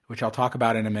credit, which I'll talk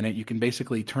about in a minute. You can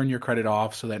basically turn your credit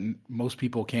off so that most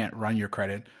people can't run your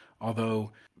credit.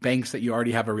 Although banks that you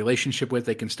already have a relationship with,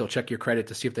 they can still check your credit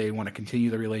to see if they want to continue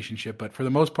the relationship. But for the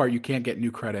most part, you can't get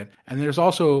new credit. And there's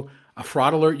also a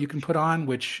fraud alert you can put on,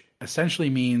 which essentially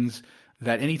means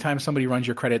that anytime somebody runs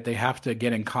your credit, they have to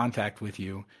get in contact with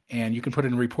you. And you can put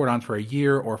in a report on for a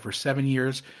year or for 7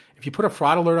 years. If you put a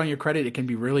fraud alert on your credit, it can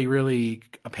be really, really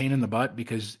a pain in the butt,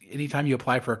 because anytime you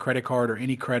apply for a credit card or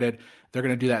any credit, they're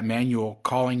going to do that manual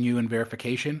calling you and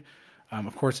verification.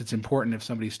 Of course, it's important if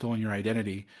somebody's stolen your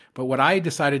identity. But what I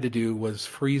decided to do was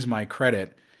freeze my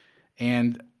credit.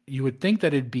 And you would think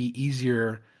that it'd be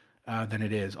easier than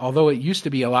it is. Although it used to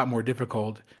be a lot more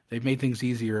difficult. They've made things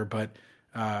easier, but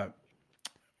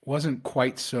wasn't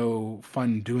quite so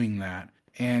fun doing that.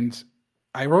 And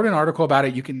I wrote an article about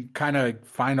it. You can kind of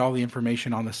find all the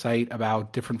information on the site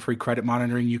about different free credit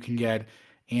monitoring you can get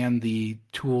and the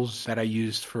tools that I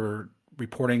used for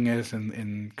reporting this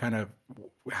and kind of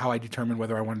how I determined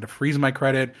whether I wanted to freeze my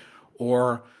credit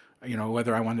or,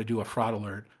 whether I wanted to do a fraud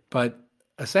alert. But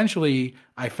essentially,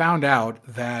 I found out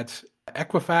that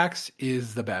Equifax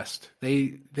is the best.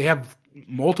 They have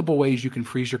multiple ways you can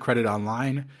freeze your credit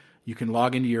online. You can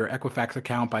log into your Equifax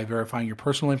account by verifying your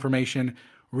personal information.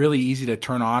 Really easy to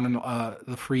turn on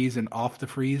the freeze and off the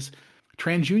freeze.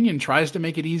 TransUnion tries to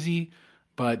make it easy,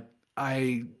 but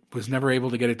I was never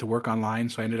able to get it to work online,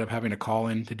 so I ended up having to call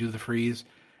in to do the freeze.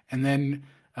 And then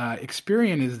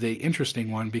Experian is the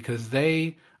interesting one because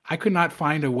I could not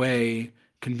find a way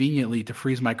conveniently to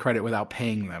freeze my credit without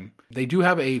paying them. They do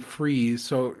have a freeze,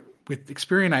 so with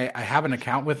Experian, I have an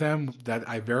account with them that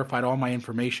I verified all my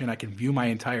information. I can view my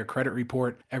entire credit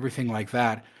report, everything like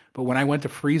that. But when I went to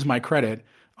freeze my credit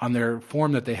on their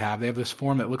form that they have this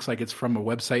form that looks like it's from a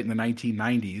website in the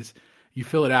 1990s. You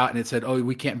fill it out and it said, oh,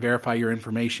 we can't verify your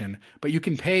information, but you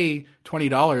can pay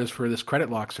 $20 for this credit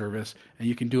lock service and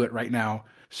you can do it right now.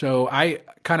 So I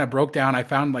kind of broke down. I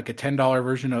found like a $10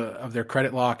 version of their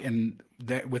credit lock, and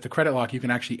with the credit lock, you can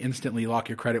actually instantly lock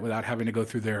your credit without having to go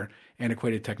through their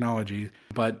antiquated technology,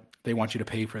 but they want you to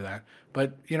pay for that.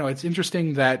 But, it's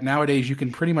interesting that nowadays you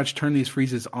can pretty much turn these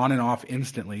freezes on and off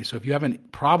instantly. So if you have a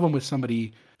problem with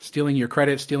somebody stealing your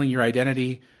credit, stealing your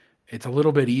identity, it's a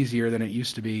little bit easier than it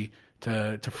used to be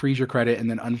to freeze your credit and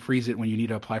then unfreeze it when you need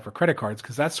to apply for credit cards.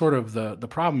 Because that's sort of the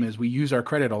problem is we use our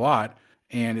credit a lot,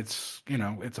 and it's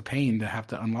a pain to have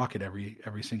to unlock it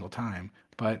every single time.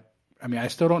 But I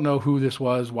still don't know who this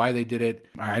was, why they did it.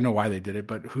 I know why they did it,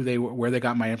 but where they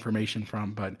got my information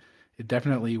from. But it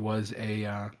definitely was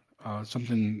a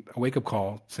wake-up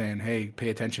call saying, hey, pay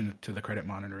attention to the credit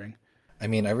monitoring. I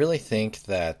really think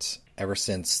that ever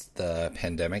since the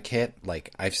pandemic hit,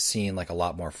 I've seen a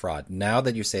lot more fraud. Now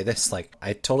that you say this,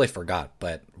 I totally forgot,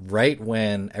 but right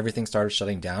when everything started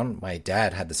shutting down, my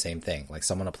dad had the same thing.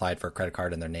 Someone applied for a credit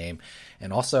card in their name,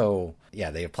 and also,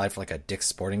 they applied for a Dick's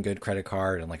Sporting Good credit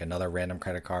card and another random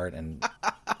credit card, and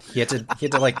he had to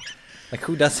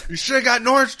who does? You should have got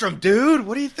Nordstrom, dude.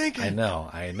 What are you thinking? I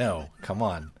know. Come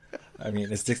on.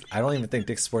 It's Dick's. I don't even think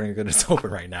Dick's Sporting Good is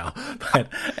open right now. But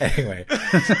anyway,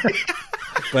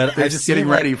 but I just getting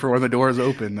ready for when the doors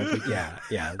open.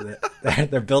 Yeah.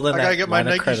 They're building. I gotta get my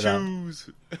Nike shoes.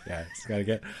 Yeah,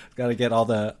 it's gotta get all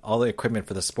the equipment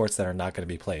for the sports that are not going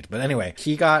to be played. But anyway,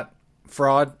 he got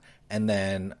fraud, and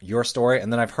then your story,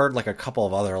 and then I've heard a couple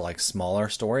of other smaller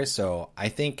stories. So I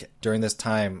think during this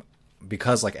time,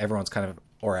 because everyone's kind of,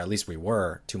 or at least we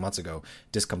were 2 months ago,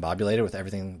 discombobulated with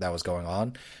everything that was going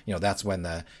on, that's when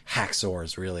the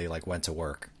hacksaws really went to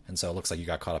work. And so it looks like you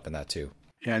got caught up in that too.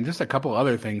 Yeah, and just a couple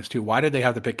other things too. Why did they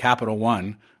have to pick Capital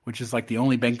One, which is the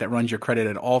only bank that runs your credit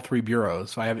at all three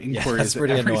bureaus? So I have inquiries that's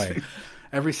pretty annoying.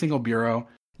 Every single bureau.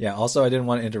 Yeah, also I didn't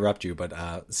want to interrupt you, but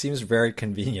it seems very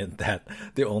convenient that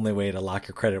the only way to lock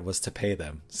your credit was to pay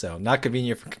them. So not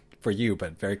convenient for you,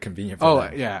 but very convenient for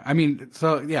them. Yeah.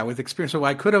 With Experian, so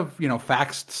I could have,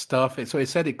 faxed stuff. So it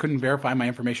said it couldn't verify my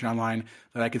information online,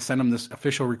 that I could send them this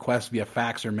official request via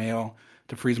fax or mail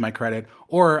to freeze my credit,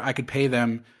 or I could pay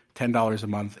them $10 a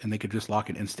month and they could just lock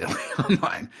it instantly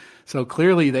online. So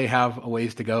clearly they have a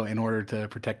ways to go in order to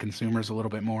protect consumers a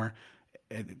little bit more.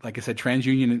 Like I said,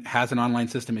 TransUnion has an online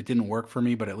system. It didn't work for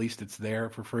me, but at least it's there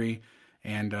for free.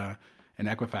 And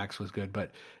Equifax was good.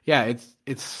 But yeah,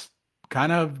 it's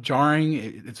kind of jarring.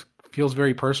 It feels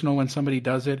very personal when somebody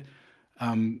does it.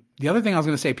 The other thing I was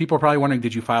going to say, people are probably wondering,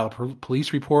 did you file a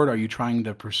police report? Are you trying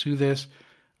to pursue this?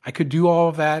 I could do all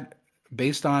of that,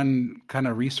 based on kind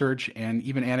of research and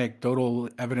even anecdotal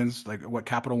evidence, like what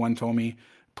Capital One told me,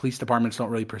 police departments don't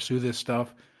really pursue this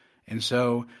stuff. And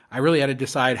so I really had to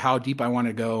decide how deep I want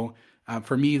to go.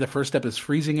 For me, the first step is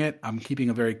freezing it. I'm keeping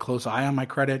a very close eye on my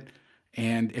credit.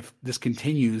 And if this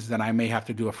continues, then I may have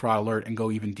to do a fraud alert and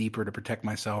go even deeper to protect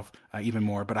myself even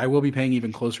more. But I will be paying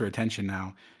even closer attention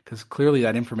now because clearly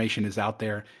that information is out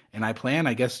there. And I plan,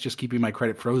 I guess, just keeping my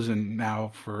credit frozen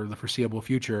now for the foreseeable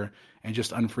future and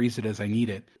just unfreeze it as I need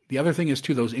it. The other thing is,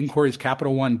 too, those inquiries,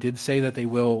 Capital One did say that they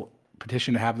will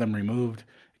petition to have them removed.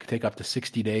 It could take up to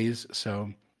 60 days. So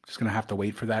I'm just going to have to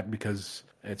wait for that because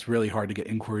it's really hard to get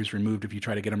inquiries removed if you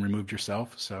try to get them removed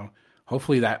yourself. So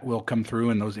hopefully that will come through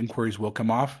and those inquiries will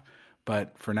come off.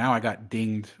 But for now, I got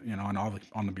dinged,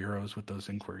 on the bureaus with those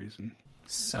inquiries. And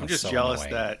I'm just jealous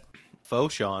that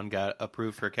Faux Sean got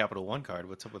approved for a Capital One card.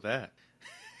 What's up with that?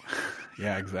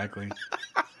 Yeah, exactly.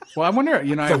 Well, I wonder,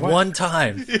 one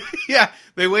time. Yeah,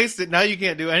 they wasted. Now you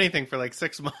can't do anything for like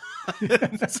 6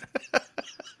 months.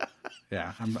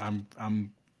 Yeah,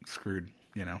 I'm screwed,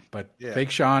 But Yeah.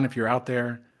 Fake Sean, if you're out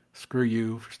there, screw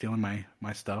you for stealing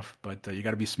my stuff. But you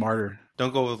got to be smarter.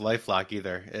 Don't go with LifeLock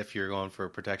either if you're going for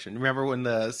protection. Remember when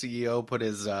the CEO put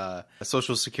his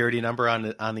social security number on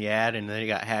the ad and then he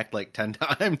got hacked like 10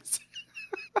 times?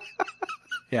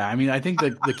 Yeah, I mean, I think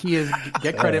the key is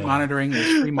get credit monitoring.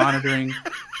 There's free monitoring,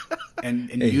 and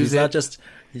use it.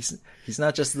 He's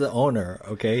not just the owner,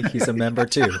 okay? He's a member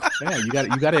too. Yeah, you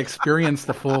got to experience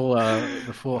the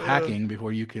full hacking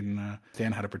before you can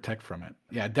understand how to protect from it.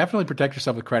 Yeah, definitely protect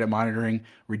yourself with credit monitoring.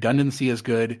 Redundancy is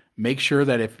good. Make sure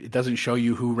that if it doesn't show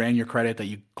you who ran your credit, that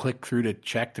you click through to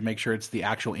check to make sure it's the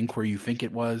actual inquiry you think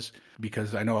it was.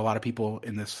 Because I know a lot of people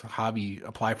in this hobby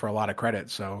apply for a lot of credit,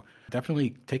 so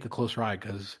definitely take a closer eye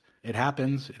because it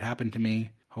happens. It happened to me.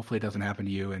 Hopefully it doesn't happen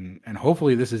to you, and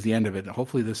hopefully this is the end of it.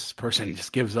 Hopefully this person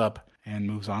just gives up and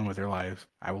moves on with their lives.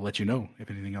 I will let you know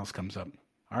if anything else comes up.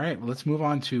 All right, well, let's move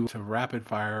on to rapid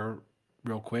fire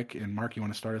real quick. And Mark, you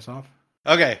want to start us off?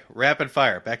 Okay, rapid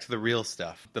fire. Back to the real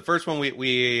stuff. The first one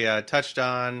we touched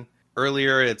on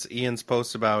earlier. It's Ian's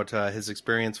post about his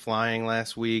experience flying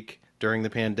last week during the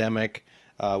pandemic.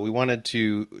 We wanted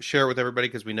to share it with everybody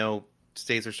because we know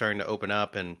states are starting to open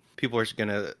up and people are going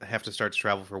to have to start to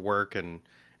travel for work and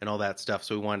all that stuff.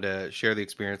 So we wanted to share the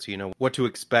experience so you know what to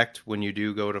expect when you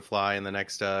do go to fly in the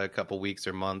next couple weeks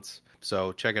or months.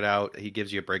 So check it out. He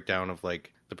gives you a breakdown of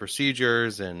like the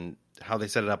procedures and how they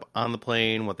set it up on the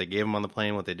plane, what they gave him on the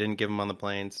plane, what they didn't give him on the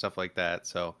plane, stuff like that.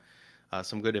 So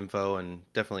some good info and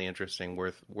definitely interesting,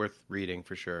 worth reading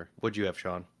for sure. What'd you have,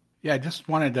 Sean? Yeah, I just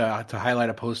wanted to highlight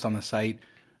a post on the site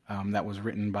that was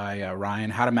written by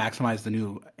Ryan, how to maximize the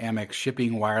new Amex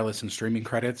shipping, wireless, and streaming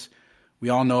credits. We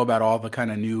all know about all the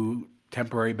kind of new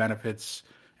temporary benefits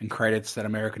and credits that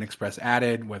American Express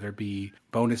added, whether it be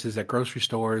bonuses at grocery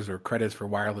stores or credits for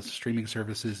wireless streaming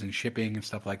services and shipping and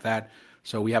stuff like that.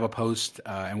 So we have a post,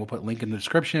 and we'll put a link in the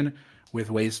description with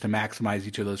ways to maximize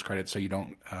each of those credits so you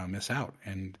don't miss out.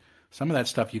 And some of that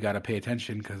stuff you got to pay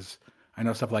attention because I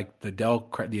know stuff like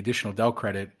the additional Dell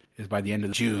credit is by the end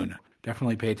of June.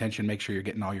 Definitely pay attention. Make sure you're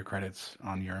getting all your credits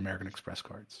on your American Express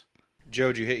cards.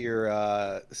 Joe, did you hit your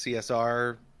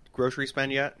CSR grocery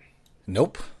spend yet?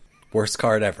 Nope. Worst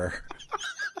card ever.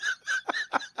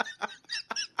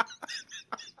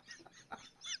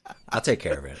 I'll take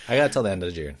care of it. I got till the end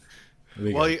of June.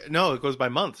 Well, no, it goes by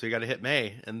month, so you got to hit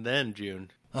May and then June.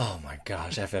 Oh my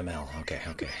gosh, FML. Okay.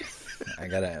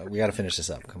 We gotta finish this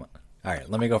up. Come on. All right,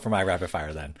 let me go for my rapid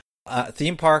fire then.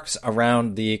 Theme parks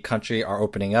around the country are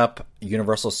opening up.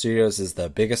 Universal Studios is the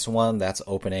biggest one. That's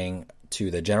opening to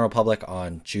the general public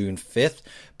on June 5th,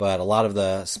 but a lot of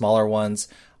the smaller ones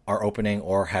are opening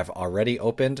or have already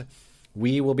opened.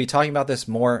 We will be talking about this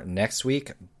more next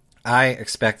week. I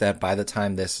expect that by the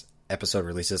time this episode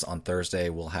releases on Thursday,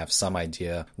 we'll have some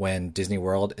idea when Disney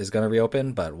World is going to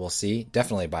reopen, but we'll see.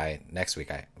 Definitely by next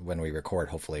week, when we record,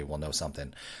 hopefully we'll know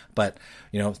something. But,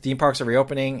 theme parks are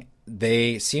reopening.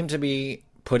 They seem to be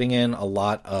putting in a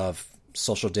lot of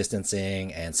social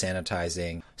distancing and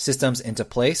sanitizing systems into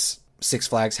place. Six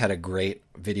Flags had a great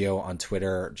video on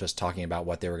Twitter just talking about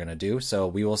what they were going to do. So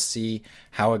we will see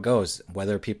how it goes,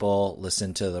 whether people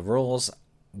listen to the rules,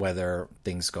 whether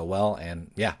things go well.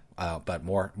 And but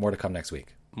more to come next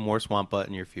week. More swamp butt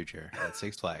in your future at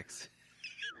Six Flags.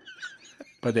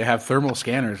 But they have thermal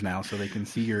scanners now, so they can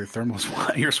see your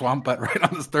your swamp butt right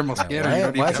on this thermal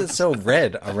scanner. Why is it so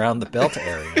red around the belt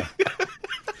area?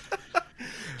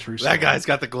 True. That guy's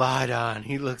got the glide on.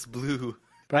 He looks blue.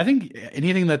 But I think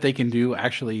anything that they can do,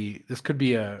 actually, this could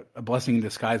be a blessing in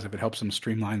disguise if it helps them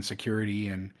streamline security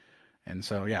and And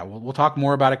so, yeah, we'll talk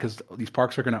more about it because these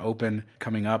parks are going to open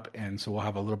coming up. And so we'll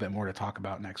have a little bit more to talk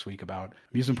about next week about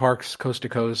amusement parks, coast to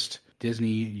coast, Disney,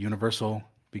 Universal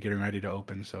be getting ready to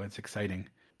open. So it's exciting.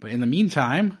 But in the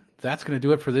meantime, that's going to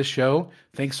do it for this show.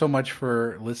 Thanks so much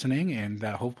for listening. And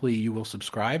hopefully you will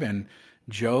subscribe. And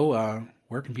Joe,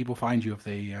 where can people find you if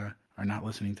they are not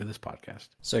listening to this podcast?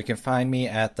 So you can find me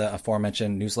at the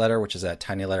aforementioned newsletter, which is at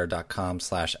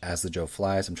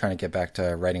tinyletter.com/asthejoeflies. I'm trying to get back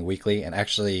to writing weekly and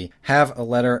actually have a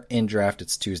letter in draft.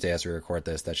 It's Tuesday as we record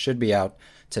this. That should be out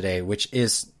today, which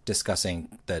is discussing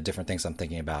the different things I'm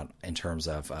thinking about in terms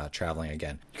of traveling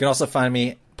again. You can also find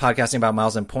me podcasting about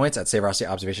miles and points at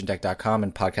saverossyobservationdeck.com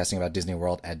and podcasting about Disney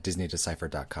World at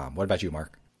disneydeciphered.com. What about you,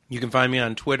 Mark? You can find me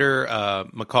on Twitter,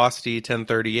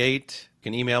 McCosty1038. You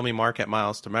can email me, Mark at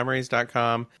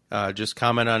milestomemories.com. Just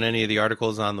comment on any of the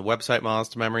articles on the website, Miles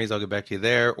to Memories. I'll get back to you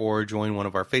there, or join one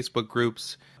of our Facebook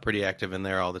groups. Pretty active in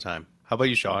there all the time. How about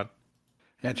you, Sean?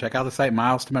 Yeah, check out the site,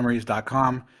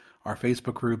 milestomemories.com, our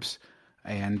Facebook groups.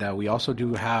 And we also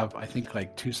do have, I think,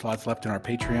 like 2 slots left in our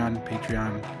Patreon,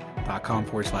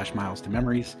 patreon.com/miles to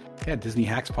memories. Yeah, Disney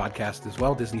Hacks podcast as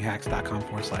well,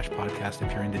 disneyhacks.com/podcast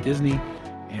if you're into Disney.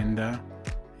 And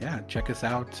yeah, check us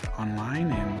out online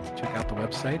and check out the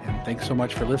website. And thanks so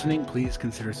much for listening. Please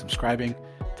consider subscribing.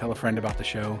 Tell a friend about the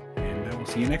show. And we'll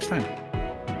see you next time.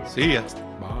 See ya.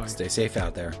 Bye. Stay safe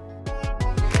out there.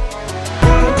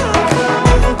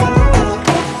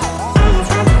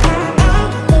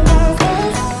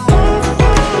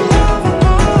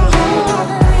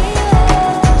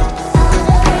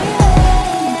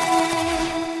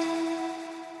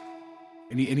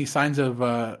 Any signs of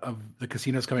the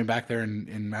casinos coming back there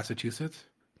in Massachusetts,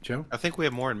 Joe? I think we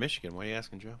have more in Michigan. What are you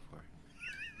asking Joe for?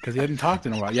 Because he hadn't talked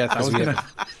in a while. Yes, I was gonna.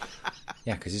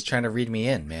 Yeah, because he's trying to read me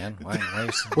in, man. Why are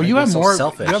you, well, you have so more.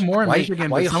 selfish? You have more in why, Michigan.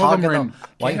 Why are you but some of them are hogging in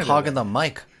Why are you Canada. hogging the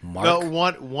mic, Mark? No,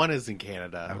 one is in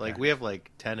Canada. Okay. Like we have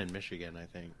like 10 in Michigan, I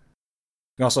think. You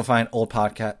can also find old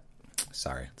podcast.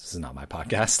 Sorry, this is not my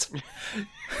podcast.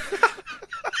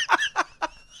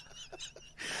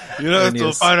 You know,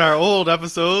 still find our old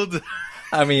episodes.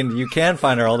 I mean, you can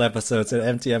find our old episodes at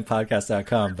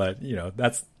mtmpodcast.com, but you know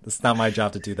that's not my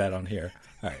job to do that on here.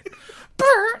 All right.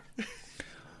 You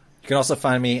can also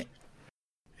find me.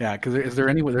 Yeah, because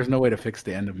there's no way to fix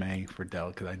the end of May for Dell,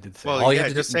 because I did say. Well, All you yeah,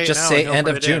 have to just do say it just now say and he'll end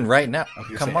put of it June in. right now.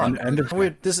 Okay, Come say on, end of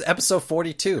this is episode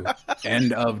 42.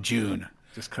 End of June.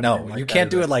 Just cut it No, in like you that. can't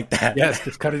do it like that. Yes,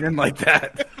 just cut it in like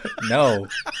that. No.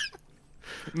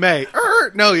 May.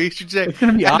 No, you should say It's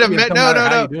gonna be end of obvious May. no No, matter how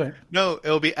no, you do no. it. No,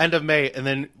 it'll be end of May, and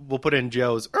then we'll put in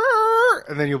Joe's,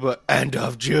 and then you'll put end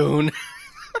of June.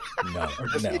 No.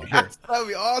 Yes, that would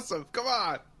be awesome. Come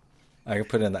on. I can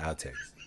put it in the outtakes.